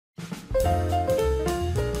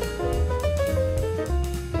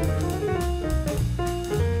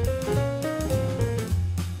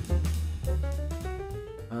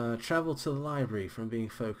travel to the library from being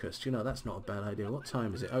focused. You know, that's not a bad idea. What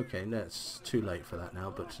time is it? Okay, no, it's too late for that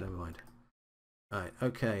now, but never mind. Right,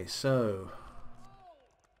 okay, so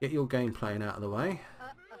get your game playing out of the way.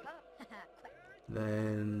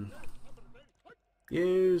 Then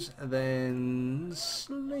use, then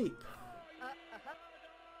sleep.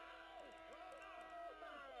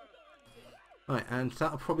 Right, and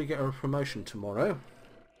that'll probably get her a promotion tomorrow,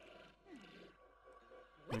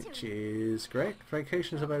 which is great.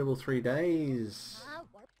 Vacation is available 3 days.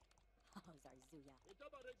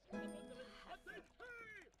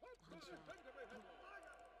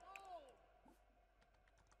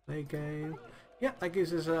 Play game. Yeah, that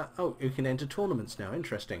gives us a... Oh, you can enter tournaments now.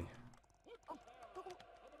 Interesting.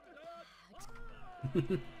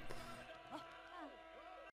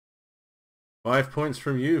 5 points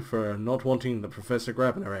from you for not wanting the Professor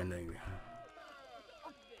Grabner ending.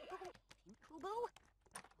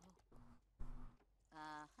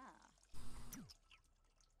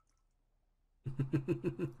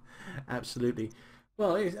 Absolutely.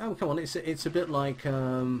 Well, oh come on, it's a bit like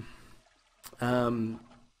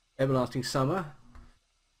Everlasting Summer.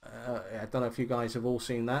 I don't know if you guys have all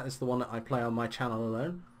seen that. It's the one that I play on my channel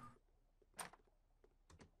alone.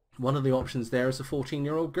 One of the options there is a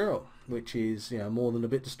 14-year-old girl, which is, you know, more than a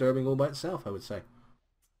bit disturbing all by itself, I would say.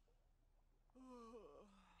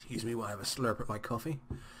 Excuse me while I have a slurp at my coffee.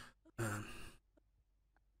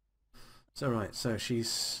 So right, so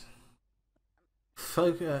she's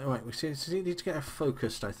right, we need to get her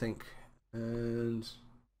focused, I think, and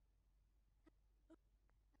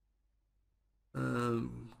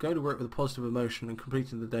go to work with a positive emotion and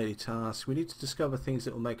completing the daily tasks. We need to discover things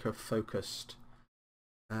that will make her focused.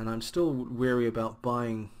 And I'm still weary about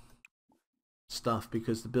buying stuff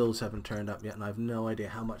because the bills haven't turned up yet and I have no idea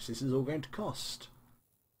how much this is all going to cost.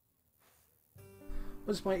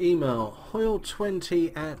 What's my email?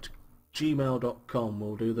 hoyle20@gmail.com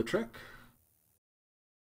will do the trick.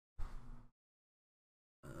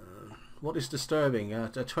 What is disturbing? A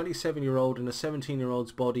 27-year-old in a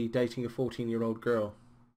 17-year-old's body dating a 14-year-old girl.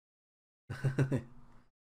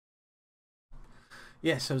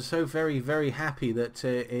 Yes, I'm so very, very happy that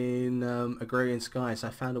in Agrarian Skies I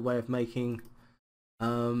found a way of making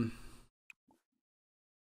yeah,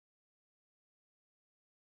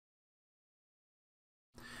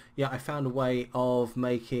 I found a way of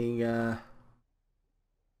making a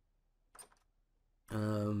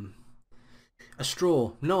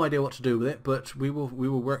straw. No idea what to do with it, but we will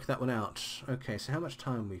work that one out. Okay, so how much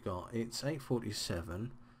time we got? It's 8:47.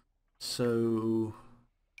 So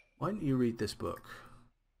why don't you read this book?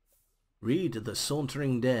 Read The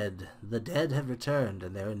Sauntering Dead. The dead have returned,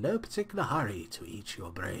 and they're in no particular hurry to eat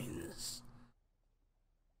your brains.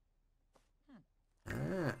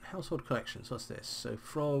 Ah, household collections. What's this? So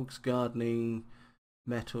frogs, gardening,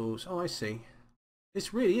 metals. Oh, I see.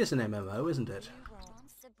 This really is an MMO, isn't it?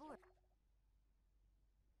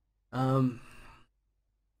 How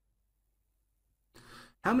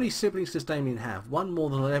many siblings does Damien have? One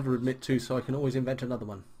more than I'll ever admit to, so I can always invent another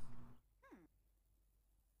one.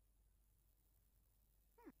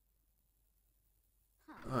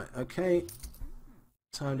 Right, okay.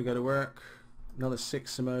 Time to go to work. Another 6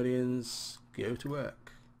 simoleons. Go to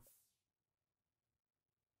work.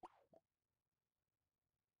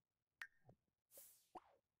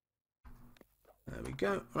 There we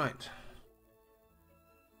go. Right.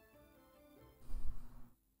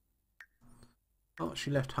 Oh,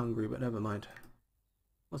 she left hungry, but never mind.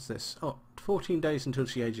 What's this? Oh, 14 days until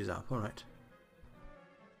she ages up. Alright.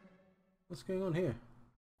 What's going on here?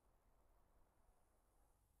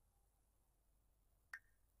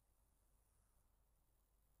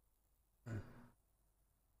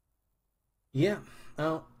 Yeah,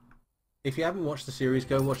 well, if you haven't watched the series,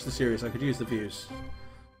 go and watch the series. I could use the views.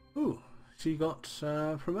 Ooh, she got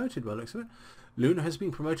promoted by the looks of it. Luna has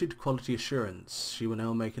been promoted to Quality Assurance. She will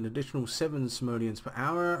now make an additional 7 simoleons per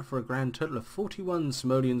hour for a grand total of 41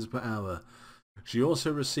 simoleons per hour. She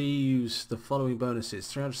also receives the following bonuses: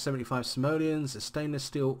 375 simoleons, a stainless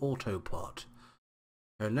steel autopot.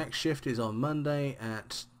 Her next shift is on Monday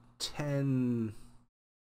at 10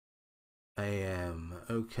 AM.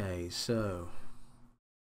 Okay, so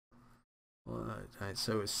right,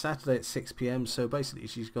 so it's Saturday at 6 PM, so basically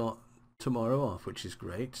she's got tomorrow off, which is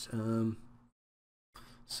great.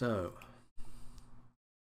 So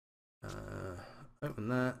open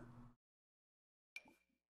that,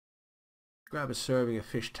 grab a serving of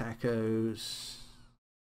fish tacos.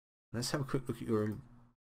 Let's have a quick look at your...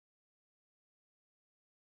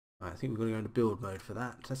 I think we're going to go into build mode for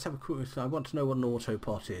that. Let's have a quick look. I want to know what an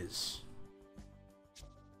autopot is.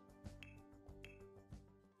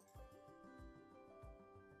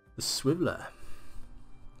 The Swiveler.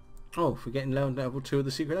 Oh, for getting level 2 of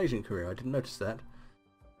the Secret Agent career. I didn't notice that.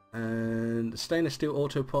 And the stainless steel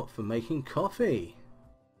auto pot for making coffee.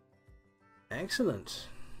 Excellent.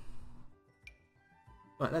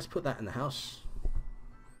 Right, let's put that in the house.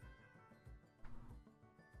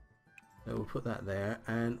 So we'll put that there.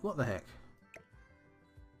 And what the heck?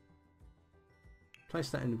 Place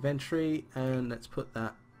that in inventory, and let's put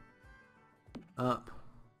that up.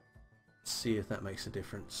 See if that makes a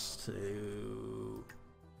difference to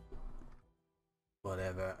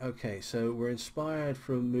whatever. Okay, so we're inspired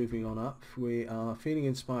from moving on up. We are feeling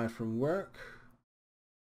inspired from work.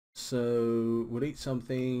 So we'll eat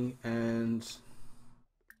something and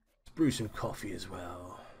brew some coffee as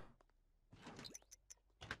well.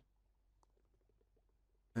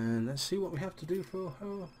 And let's see what we have to do for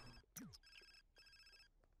her.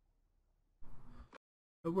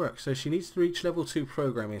 Her work. So she needs to reach level 2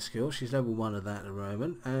 programming skills. She's level 1 of that at the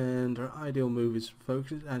moment. And her ideal move is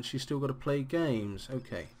focus, and she's still got to play games.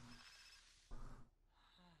 Okay.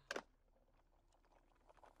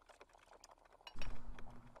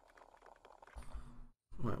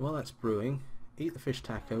 Right, while that's brewing, eat the fish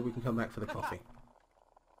taco. We can come back for the coffee.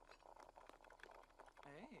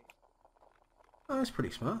 Oh, that's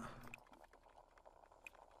pretty smart.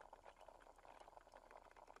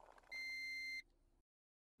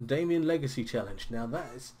 Damien Legacy Challenge. Now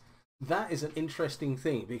that is an interesting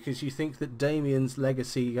thing, because you think that Damien's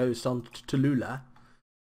legacy goes on to Lula.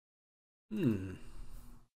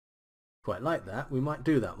 Quite like that. We might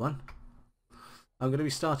do that one. I'm going to be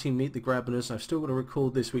starting Meet the Grabners. I've still got to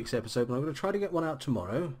record this week's episode, but I'm going to try to get one out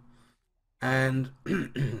tomorrow. And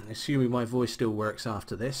assuming my voice still works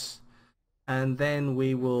after this, and then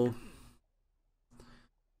we'll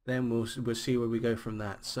see where we go from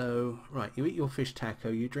that. So, right, you eat your fish taco,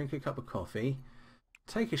 you drink a cup of coffee,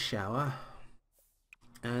 take a shower,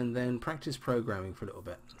 and then practice programming for a little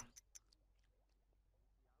bit.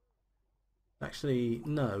 Actually,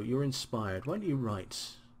 no, you're inspired. Why don't you write?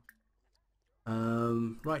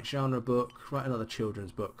 Write genre book, write another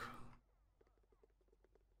children's book.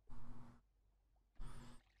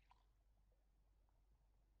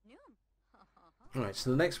 Alright, so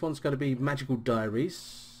the next one's going to be Magical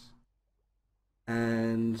Diaries.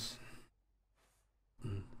 And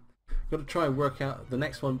got to try and work out the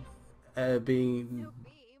next one being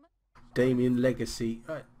Damien Legacy.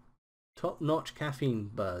 Right, top-notch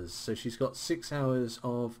caffeine buzz. So she's got 6 hours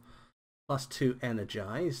of +2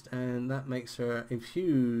 energized, and that makes her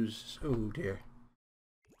infuse. Oh dear.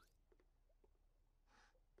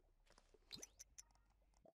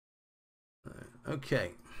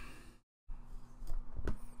 Okay.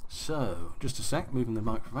 So, just a sec, moving the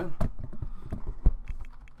microphone.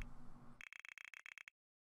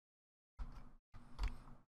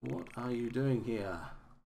 What are you doing here?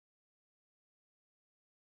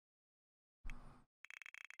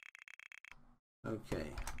 Okay.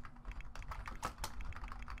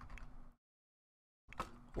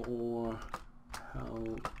 Or how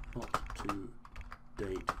not to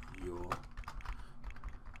date your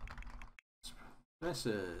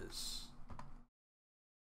professors.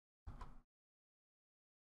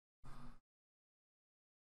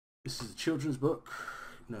 This is a children's book.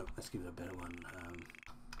 No, let's give it a better one.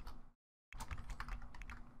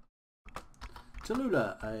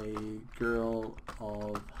 Tallulah, a girl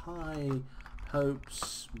of high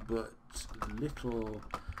hopes but little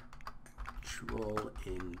actual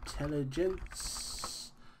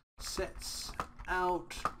intelligence, sets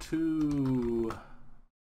out to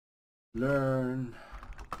learn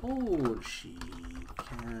all she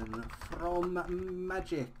can from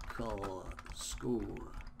magical school.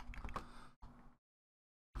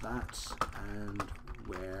 That and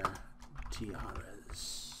wear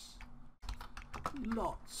tiaras.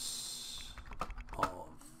 Lots of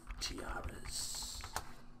tiaras.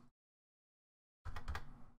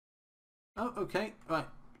 Oh, okay, right.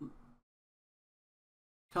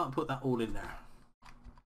 Can't put that all in there.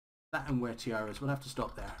 That and wear tiaras. We'll have to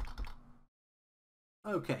stop there.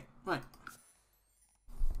 Okay, right.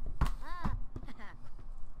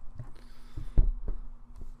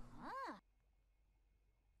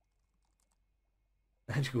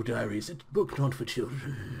 Magical Diaries, a book not for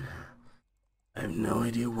children. I have no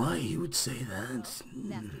idea why you would say that.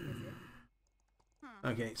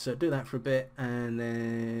 Okay, so do that for a bit, and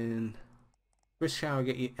then brisk shower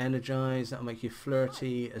get you energized. That'll make you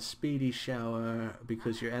flirty. A speedy shower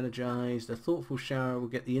because you're energized. A thoughtful shower will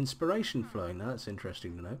get the inspiration flowing. Now that's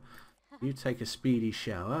interesting to know. You take a speedy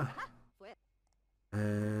shower,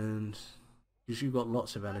 and because you've got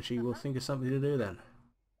lots of energy, we'll think of something to do then.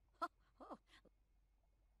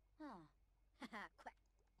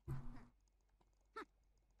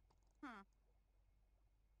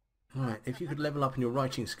 Alright, if you could level up in your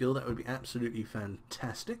writing skill, that would be absolutely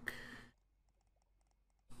fantastic.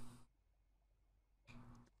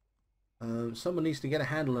 Someone needs to get a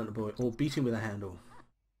handle on the boy, or beat him with a handle.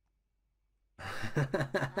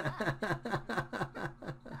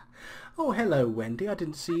 Oh, hello, Wendy. I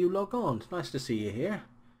didn't see you log on. Nice to see you here.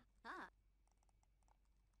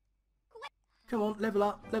 Come on, level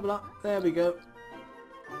up, level up. There we go.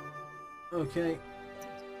 Okay.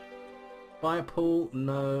 Buy a pool?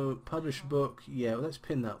 No. Publish a book? Yeah, well, let's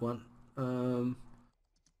pin that one.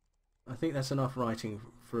 I think that's enough writing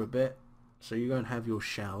for a bit. So you go and have your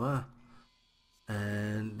shower.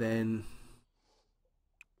 And then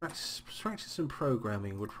practice some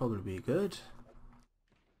programming would probably be good.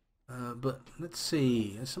 But let's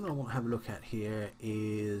see. Something I want to have a look at here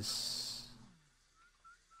is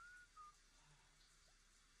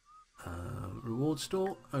reward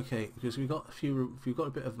store. Okay, because we've got a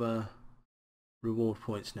bit of reward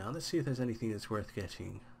points now. Let's see if there's anything that's worth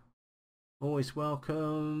getting. Always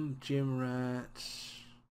welcome, gym rat,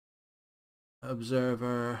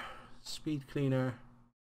 observer, speed cleaner.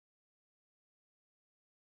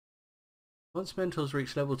 Once mentors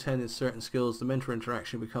reach level 10 in certain skills, the mentor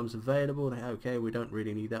interaction becomes available. Okay, we don't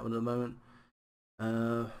really need that one at the moment.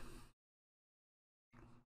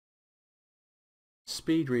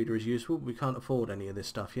 Speed reader is useful, but we can't afford any of this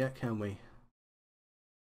stuff yet, can we?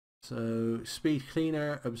 So, speed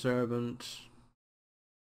cleaner, observant.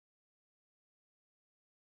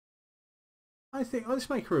 I think let's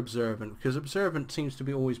make her observant, because observant seems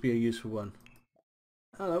to always be a useful one.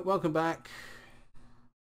 Hello, welcome back.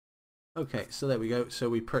 Okay, so there we go. So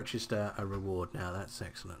we purchased a reward now. That's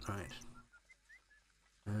excellent, right?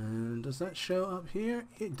 And does that show up here?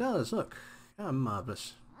 It does. Look, oh,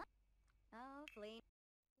 marvelous.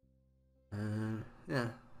 Yeah.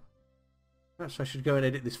 Perhaps I should go and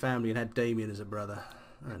edit this family and add Damien as a brother.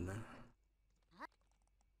 I don't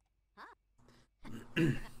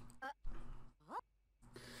know.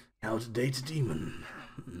 How to date a demon.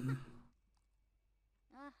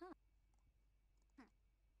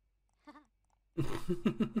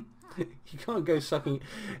 You can't go sucking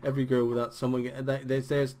every girl without someone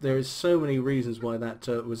there is so many reasons why that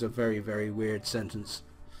was a very, very weird sentence.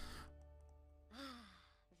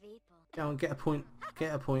 Go on, get a point,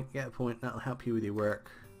 get a point, get a point. That'll help you with your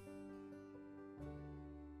work.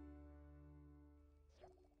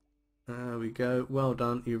 There we go. Well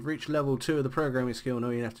done. You've reached level 2 of the programming skill.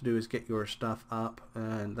 All you have to do is get your stuff up,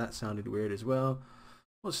 and that sounded weird as well.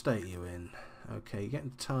 What state are you in? Okay, you're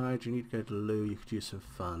getting tired. You need to go to the loo. You could use some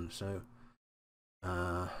fun. So,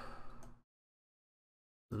 the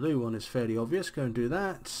loo one is fairly obvious. Go and do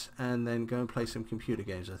that, and then go and play some computer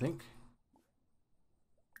games, I think.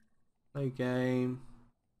 Play game.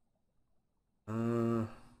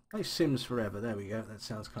 Play Sims Forever. There we go. That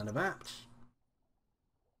sounds kind of apt.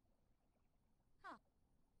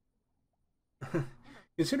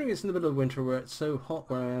 Considering it's in the middle of winter where it's so hot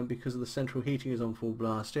where I am because of the central heating is on full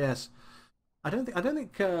blast, yes. I don't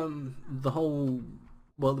think the whole,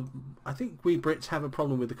 well, I think we Brits have a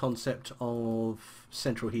problem with the concept of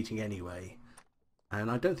central heating anyway,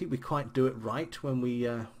 and I don't think we quite do it right when we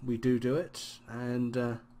do it,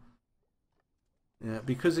 and yeah,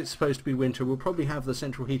 because it's supposed to be winter, we'll probably have the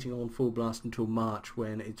central heating on full blast until March,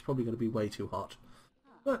 when it's probably going to be way too hot.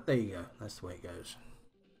 But there you go, that's the way it goes.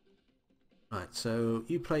 Right, so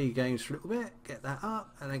you play your games for a little bit, get that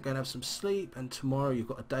up, and then go and have some sleep, and tomorrow you've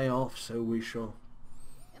got a day off, so we shall...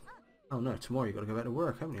 Oh no, tomorrow you've got to go back to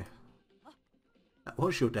work, haven't you? That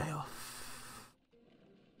was your day off.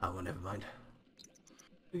 Oh, well, never mind.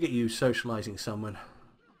 We'll get you socialising someone.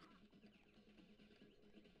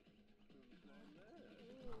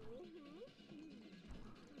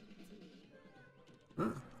 Huh.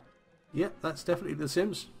 Yep, that's definitely The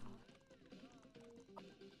Sims.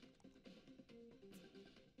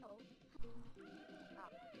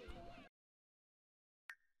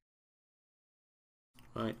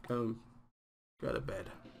 Right, go to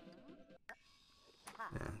bed.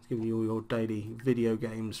 Yeah, it's giving you all your daily video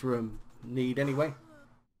games need anyway.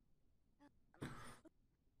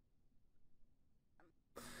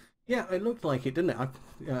 Yeah, it looked like it, didn't it?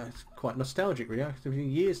 It's quite nostalgic, really. It's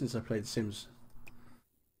been years since I played Sims.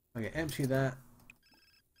 Okay, empty that.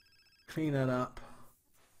 Clean that up.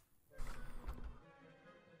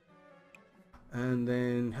 And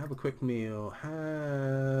then have a quick meal.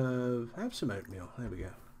 Have some oatmeal. There we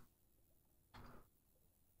go.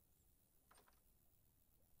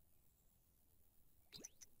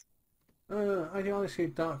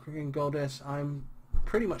 Idealistically, Dark Green Goddess. I'm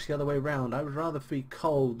pretty much the other way round. I would rather be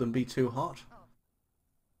cold than be too hot.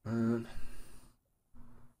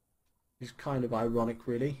 It's kind of ironic,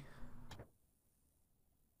 really.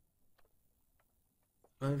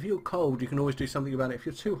 If you're cold, you can always do something about it. If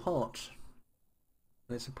you're too hot,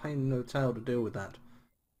 it's a pain in the tail to deal with that.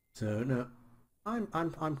 So no, I'm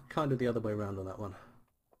kind of the other way around on that one.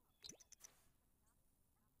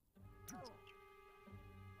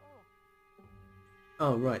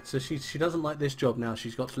 Oh right, so she doesn't like this job now.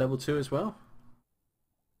 She's got to level 2 as well.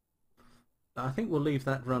 I think we'll leave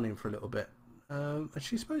that running for a little bit.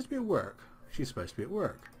 She's supposed to be at work. She's supposed to be at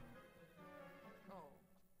work.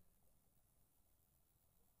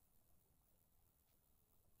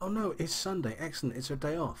 Oh no, it's Sunday. Excellent. It's her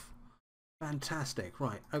day off. Fantastic.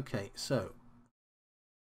 Right. Okay. So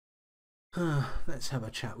let's have a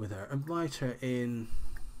chat with her. Invite her in.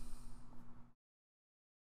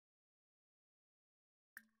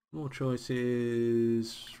 More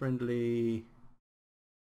choices. Friendly.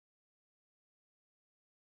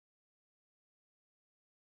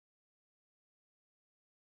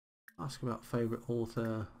 Ask about favourite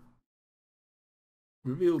author.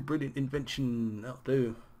 Reveal brilliant invention. That'll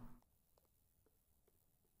do.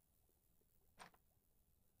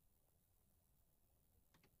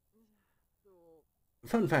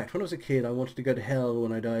 Fun fact, when I was a kid I wanted to go to hell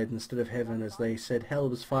when I died instead of heaven, as they said hell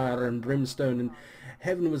was fire and brimstone and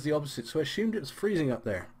heaven was the opposite, so I assumed it was freezing up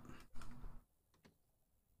there.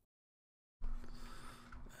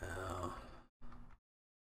 Oh.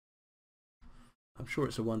 I'm sure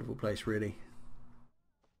it's a wonderful place, really.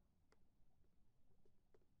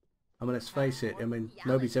 I mean, let's face it, I mean,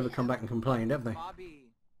 nobody's ever come back and complained, have they?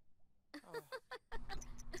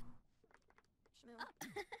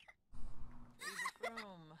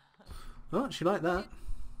 Oh, she liked that.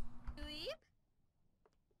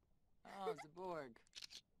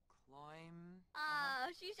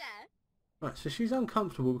 Right, so she's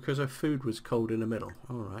uncomfortable because her food was cold in the middle.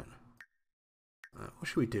 Alright. What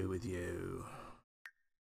should we do with you?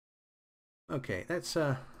 Okay, let's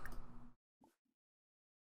Alright,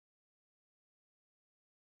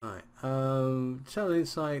 tell an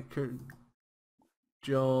insight,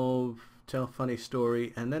 job, tell a funny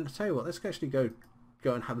story, and then I'll tell you what, let's actually go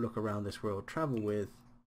and have a look around this world. Travel with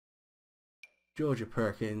Georgia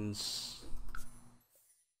Perkins.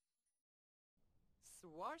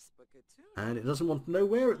 And it doesn't want to know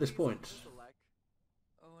where at this point.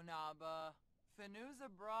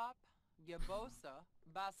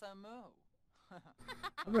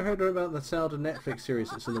 Have you heard about the Zelda Netflix series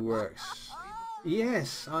that's in the works?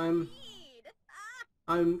 Yes, I'm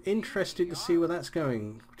interested to see where that's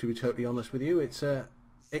going, to be totally honest with you. It's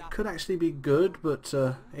it could actually be good, but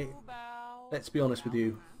let's be honest with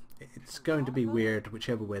you, it's going to be weird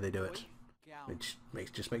whichever way they do it. Which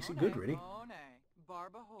just makes it good, really.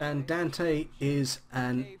 And Dante is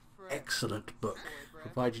an excellent book,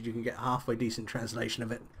 provided you can get a halfway decent translation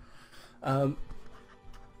of it. I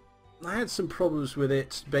had some problems with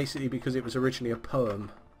it, basically because it was originally a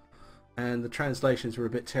poem, and the translations were a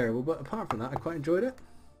bit terrible, but apart from that I quite enjoyed it.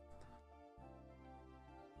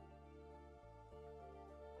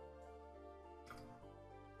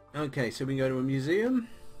 Okay, so we can go to a museum,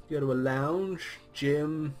 go to a lounge,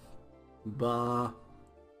 gym, bar,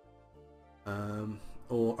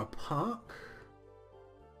 or a park.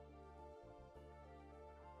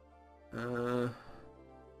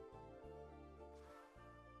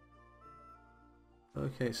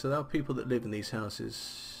 Okay, so there are people that live in these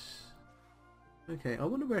houses. Okay, I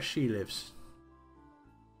wonder where she lives.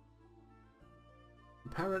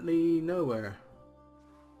 Apparently nowhere.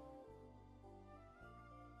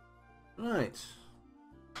 Right.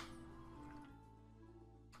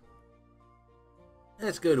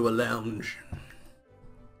 Let's go to a lounge.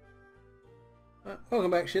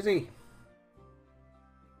 Welcome back, Shizzy.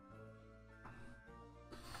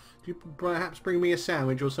 Do you perhaps bring me a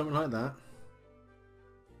sandwich or something like that?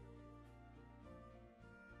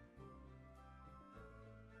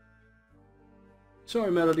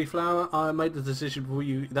 Sorry, Melody Flower, I made the decision before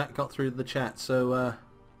that got through the chat, so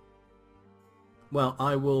well,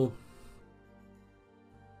 I will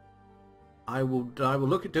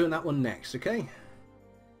look at doing that one next, okay?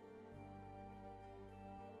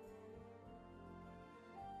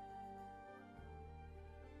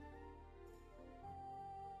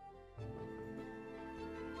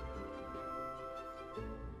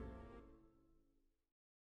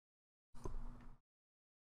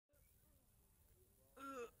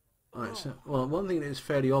 Alright, so, well, one thing that is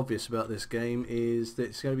fairly obvious about this game is that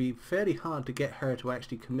it's going to be fairly hard to get her to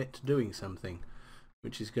actually commit to doing something,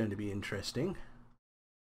 which is going to be interesting,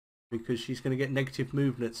 because she's going to get negative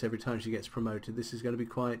movements every time she gets promoted. This is going to be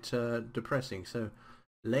quite depressing. So,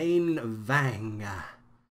 Lane Vang.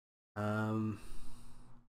 Let's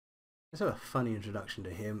have a funny introduction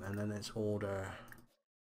to him, and then let's order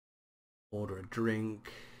Order a drink.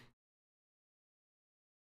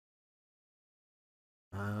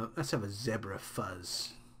 Let's have a zebra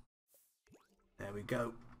fuzz. There we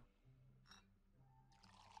go.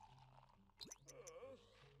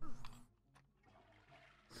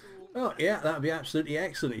 Oh yeah, that would be absolutely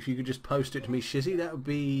excellent if you could just post it to me, Shizzy. That would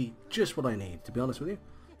be just what I need, to be honest with you.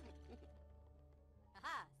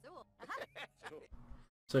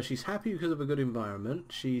 So she's happy because of a good environment.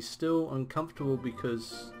 She's still uncomfortable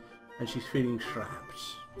because... and she's feeling trapped.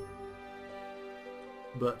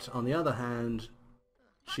 But on the other hand,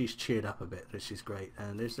 she's cheered up a bit, which is great.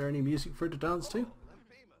 And is there any music for her to dance to?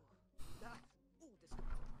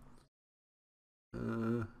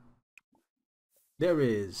 There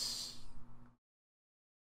is.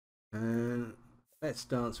 And let's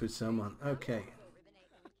dance with someone. Okay.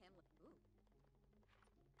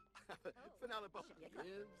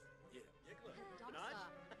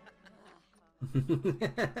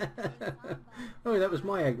 Oh, that was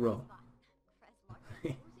my egg roll.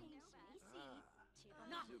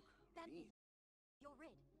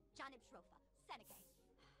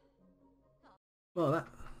 Well,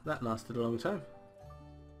 that lasted a long time.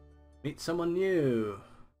 Meet someone new.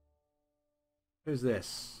 Who's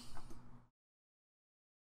this?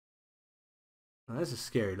 Oh, that's a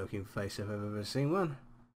scary looking face if I've ever seen one.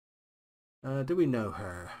 Do we know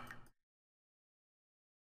her?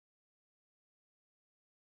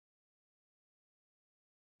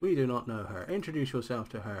 We do not know her. Introduce yourself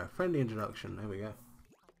to her. Friendly introduction. There we go.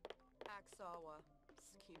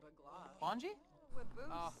 Bonji?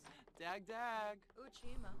 Oh, dag dag.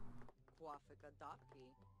 Uchima. Wafika Daki.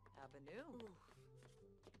 Avenue.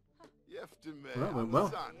 Well, that went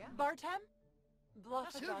well. Bartem?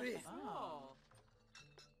 Bluffadaki. Oh.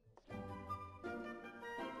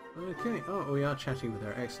 Okay. Oh, we are chatting with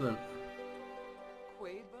her. Excellent.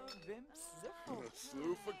 Quaba Vim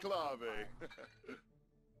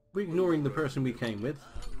We're ignoring the person we came with.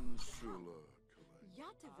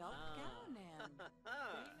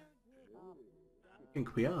 I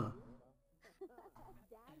think we are.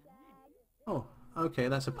 Oh, okay,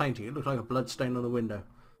 that's a painting. It looks like a blood stain on the window.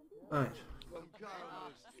 Right.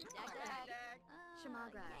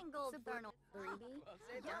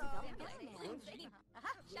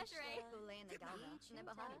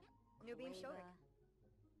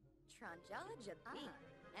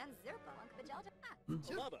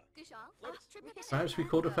 Perhaps we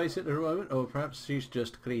caught her face at the moment, or perhaps she's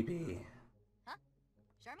just creepy.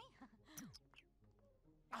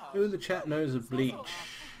 Who in the chat knows of Bleach?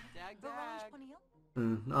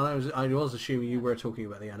 I was assuming you were talking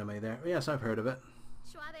about the anime there. Yes, I've heard of it.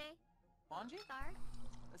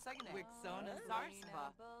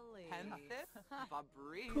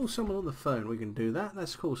 Call someone on the phone. We can do that.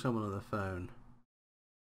 Let's call someone on the phone.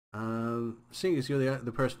 Seeing as you're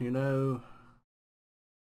the person you know.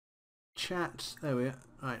 Chat. There we are.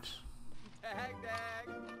 Right.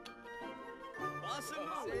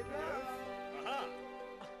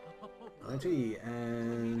 Righty,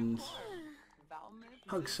 and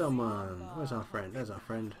hug someone. Where's our friend? There's our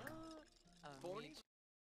friend.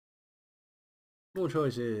 More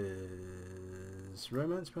choices.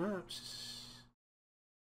 Romance, perhaps?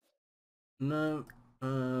 No.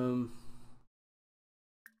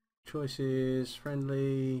 Choices.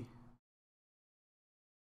 Friendly.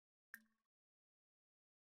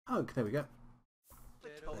 Hug. There we go.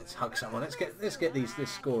 Let's hug someone. Let's get this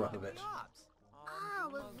score up a bit.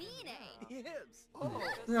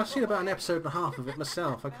 I've seen about an episode and a half of it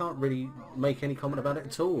myself. I can't really make any comment about it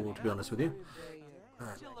at all, to be honest with you.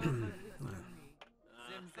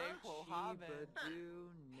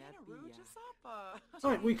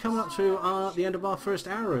 Alright, we're coming up to the end of our first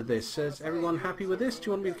hour of this. Is everyone happy with this? Do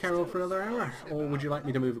you want me to carry on for another hour? Or would you like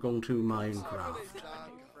me to move on to Minecraft?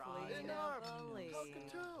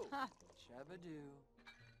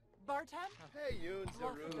 Bartem? Hey, Yoon,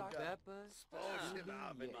 Zaruka.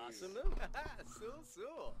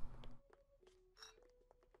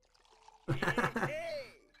 Hey!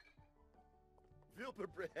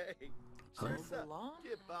 Vilperbray.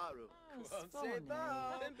 Kibaru.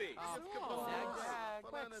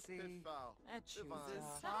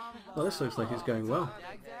 Well, this looks like it's going well.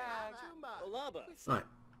 Right.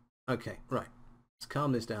 Okay, right. Let's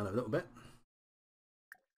calm this down a little bit.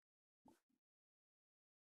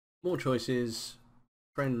 More choices.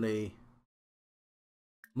 Friendly.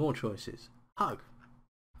 More choices. Hug.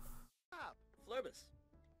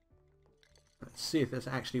 Let's see if this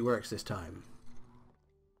actually works this time.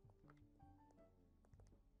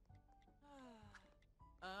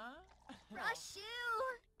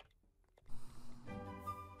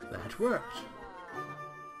 That worked.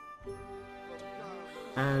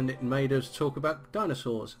 and it made us talk about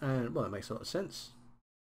dinosaurs, and well, it makes a lot of sense.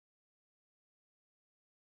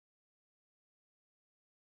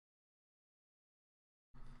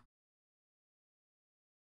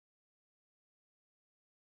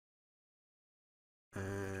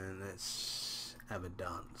 And let's have a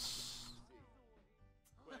dance.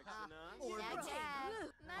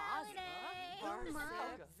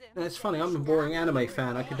 And it's funny, I'm a boring anime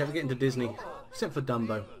fan. I could never get into Disney, except for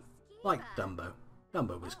Dumbo. Like Dumbo.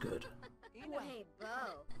 Dumbo was good.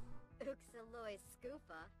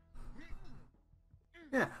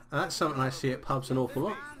 Yeah, that's something I see at pubs an awful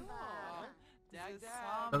lot.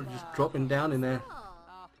 They're just dropping down in their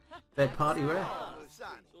party wear.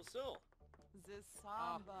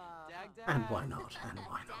 And why not? And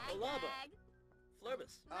why not?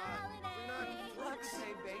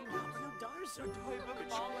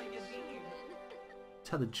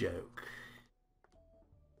 Tell a joke.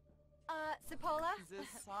 Sipola?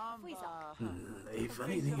 If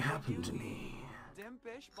anything happened to me.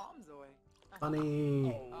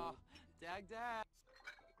 Funny.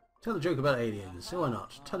 Tell a joke about aliens. Why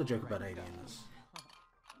not? Tell a joke about aliens.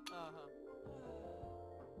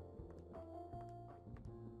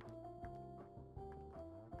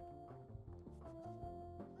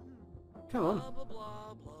 Come on.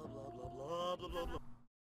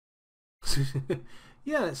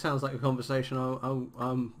 Yeah, it sounds like a conversation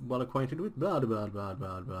I'm well acquainted with. Blah blah blah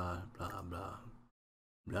blah blah blah blah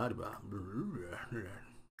blah blah blah.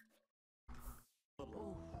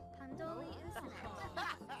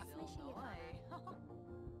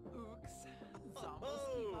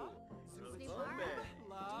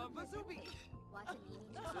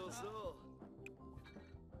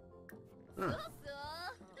 Huh.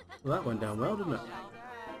 Well, that went down well, didn't it?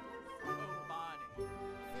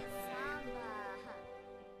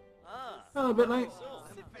 Oh, a bit late.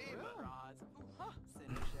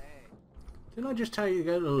 Didn't I just tell you to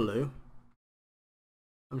go to the loo?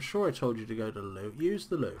 I'm sure I told you to go to the loo. Use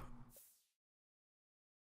the loo.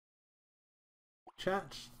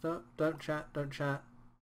 Chat. Don't chat. Don't chat.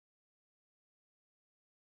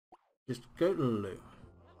 Just go to the loo.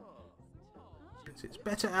 It's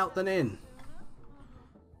better out than in.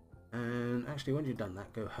 And actually, when you've done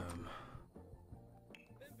that, go home.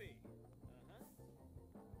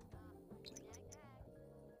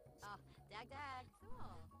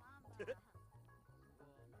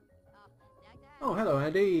 Oh, hello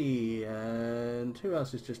Andy, and who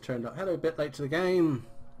else has just turned up? Hello, a bit late to the game.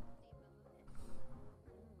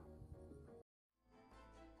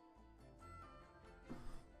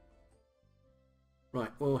 Right,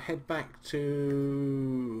 we'll head back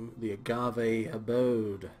to the Agave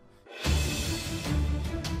abode.